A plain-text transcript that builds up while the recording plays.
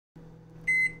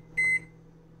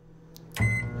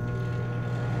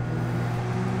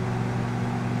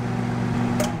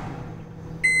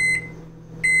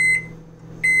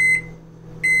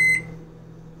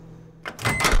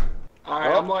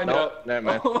lined up. Never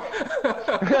mind.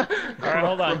 Alright,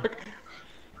 hold on.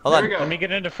 Hold on. Let me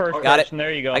get into first Got it. person.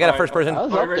 There you go. I got a first person. I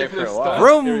was up there for a while.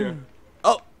 Vroom!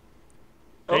 Oh,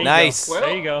 There you nice. Go.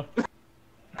 There you go.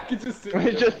 You can just sit just there.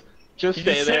 He's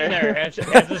stay just sitting there. there as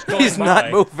it's going he's by.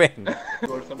 not moving.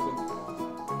 Or something.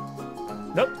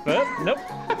 Nope. Nope.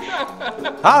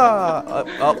 Ah!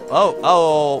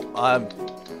 Oh,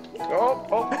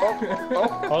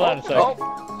 Hold on a second.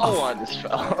 Oh, I just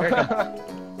fell.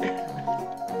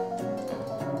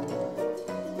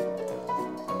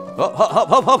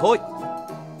 Hop, hoi.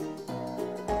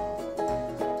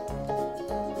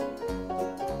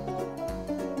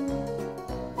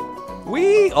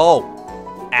 Wee! Oh.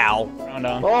 Ow. Round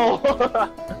on. Oh,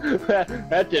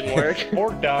 that didn't work.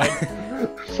 Orc died.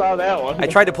 Saw that one. I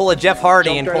tried to pull a Jeff Hardy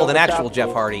Jumped and right pulled an over actual top.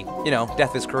 Jeff Hardy. You know,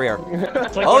 death is career.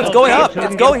 It's like Oh, one it's of going those up, games,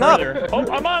 it's who can going get up. further. Oh,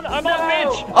 I'm on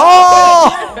Mitch!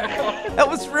 Oh! That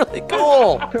was really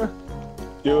cool.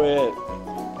 Do it.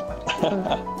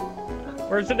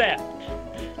 Where's it at?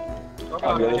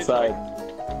 On the other side.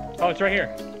 Oh, it's right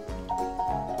here. Did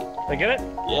I get it?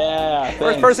 Yeah. First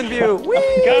thanks. person view. Whee!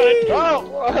 Got it!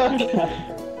 Oh!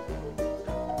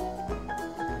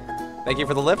 Thank you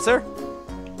for the lift, sir.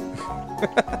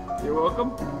 You're welcome.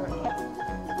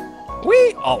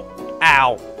 Whee! Oh,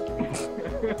 ow.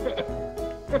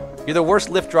 You're the worst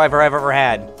lift driver I've ever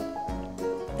had.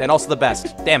 And also the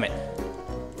best. Damn it.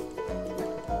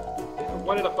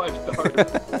 1 out of 5 stars.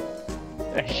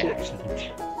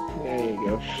 Excellent. There you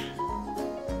go.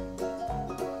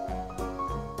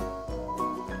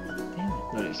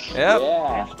 Nice. Yep.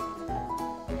 Yeah.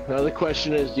 Now the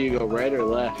question is, do you go right or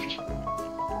left?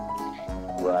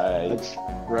 Right. That's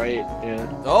right, yeah.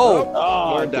 Oh, Oh,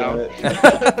 More damn down.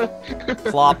 it.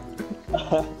 flop.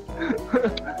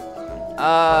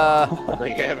 I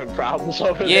think you're having problems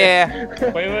over Yeah.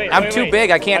 Wait. I'm too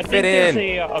big, I can't fit in. I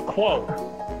think there's a quote.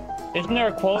 Isn't there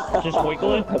a quote? Just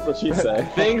wiggle it? That's what she said. there.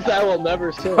 Things I will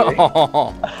never say.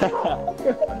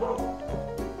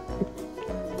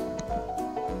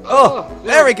 Oh,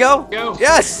 there we go. Go.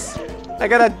 Yes. I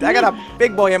got a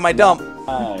big boy in my dump.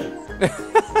 Nice.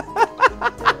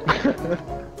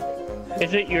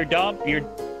 Is it your dump? Your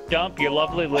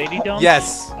lovely lady dump?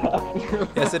 Yes.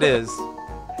 Yes, it is.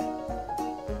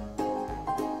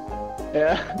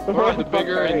 Yeah. Or the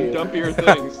bigger and dumpier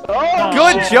things. Oh!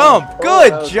 Good jump. that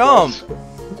Good was jump.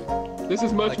 This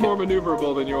is much more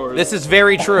maneuverable than yours. This is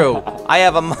very true. I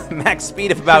have a max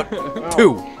speed of about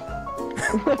 2.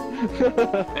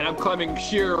 And I'm climbing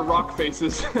sheer rock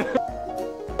faces.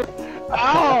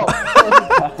 Ow!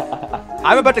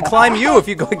 I'm about to climb you if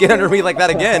you go get under me like that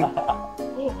again.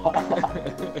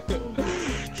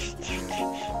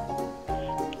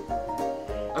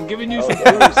 I'm giving you some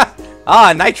boost.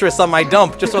 Ah, nitrous on my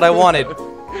dump. Just what I wanted.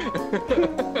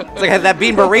 It's like I had that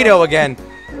bean burrito again.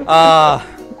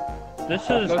 This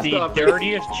is No, the stop.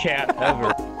 dirtiest chat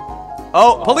ever.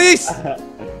 Oh, police!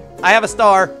 I have a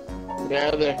star.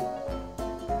 Yeah, there.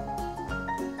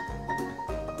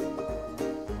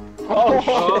 Oh, Oh,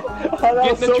 shit. Oh, that get in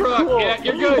was the so truck. cool. Yeah,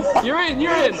 you're good. You're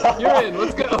in.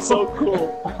 Let's go. So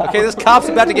cool. Okay, this cop's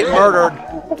about to get murdered.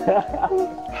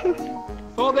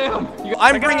 Fall down.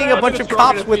 I'm bringing a bunch of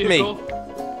cops with me.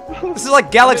 This is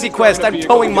like Galaxy Quest. I'm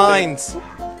towing mines.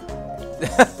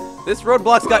 This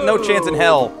roadblock's got no chance in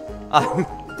hell.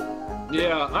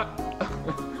 Yeah.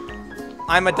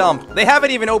 I'm a dump. They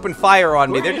haven't even opened fire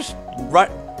on me. They're just run.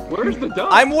 Where's the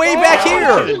dump? I'm way back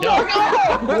here.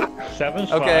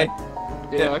 Seven's Okay. fine.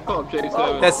 Yeah, I call him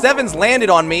J7. That Seven's landed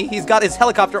on me. He's got his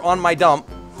helicopter on my dump.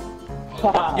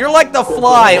 You're like the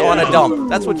fly on a dump.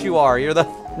 That's what you are. You're the.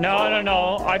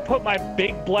 No. I put my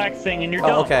big black thing in your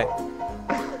Oh, dump. okay.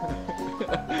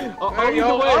 I'll lead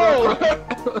the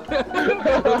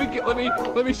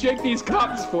way. Let me shake these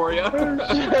cops for you.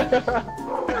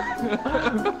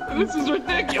 This is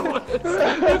ridiculous.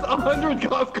 There's 100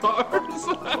 cop cars.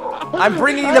 I'm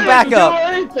bringing the backup.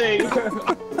 Anything.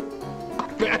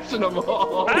 Bashing them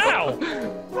all. Ow!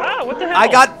 Ow, what the hell? I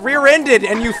got rear-ended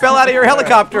and you fell out of your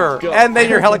helicopter. And then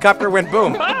your helicopter went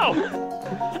boom. Ow!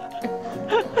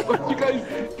 You guys,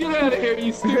 get out of here,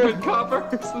 you stupid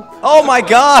coppers. Oh my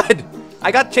god!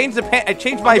 I changed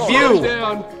my Slow view.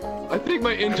 down. I think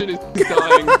my engine is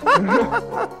dying.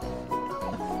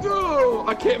 No,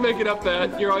 I can't make it up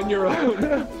that. You're on your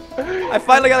own. I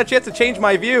finally got a chance to change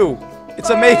my view. It's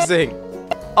amazing.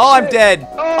 Oh, I'm dead.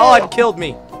 Oh, it killed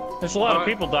me. There's a lot of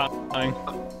people dying.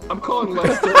 I'm calling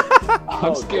Lester.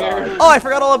 I'm scared. Oh, I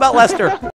forgot all about Lester.